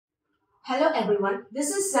Hello everyone,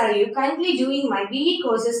 this is Saryu currently doing my BE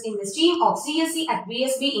courses in the stream of CSE at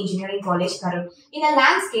VSB Engineering College, Karur, in a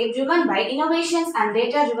landscape driven by innovations and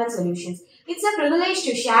data-driven solutions. It's a privilege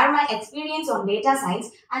to share my experience on data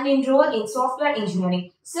science and enroll in software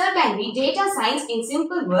engineering. Certainly, data science in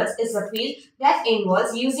simple words is a field that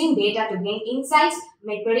involves using data to gain insights,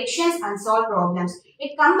 make predictions and solve problems.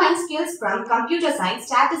 It combines skills from computer science,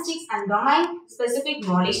 statistics and domain-specific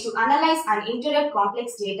knowledge to analyze and interpret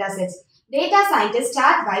complex data sets. Data scientists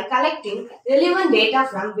start by collecting relevant data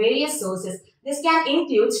from various sources. This can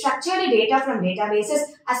include structured data from databases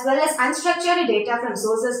as well as unstructured data from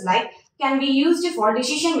sources like can be used for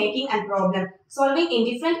decision making and problem solving in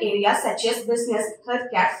different areas such as business,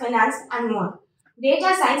 healthcare, finance and more.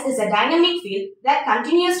 Data science is a dynamic field that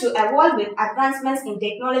continues to evolve with advancements in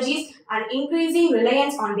technologies and increasing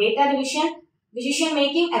reliance on data decision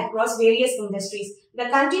making across various industries. The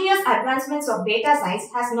continuous advancements of data science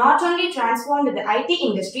has not only transformed the IT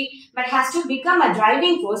industry but has to become a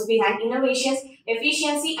driving force behind innovations,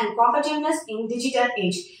 efficiency and competitiveness in digital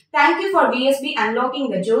age. Thank you for VSB unlocking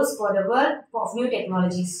the doors for the world of new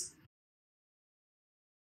technologies.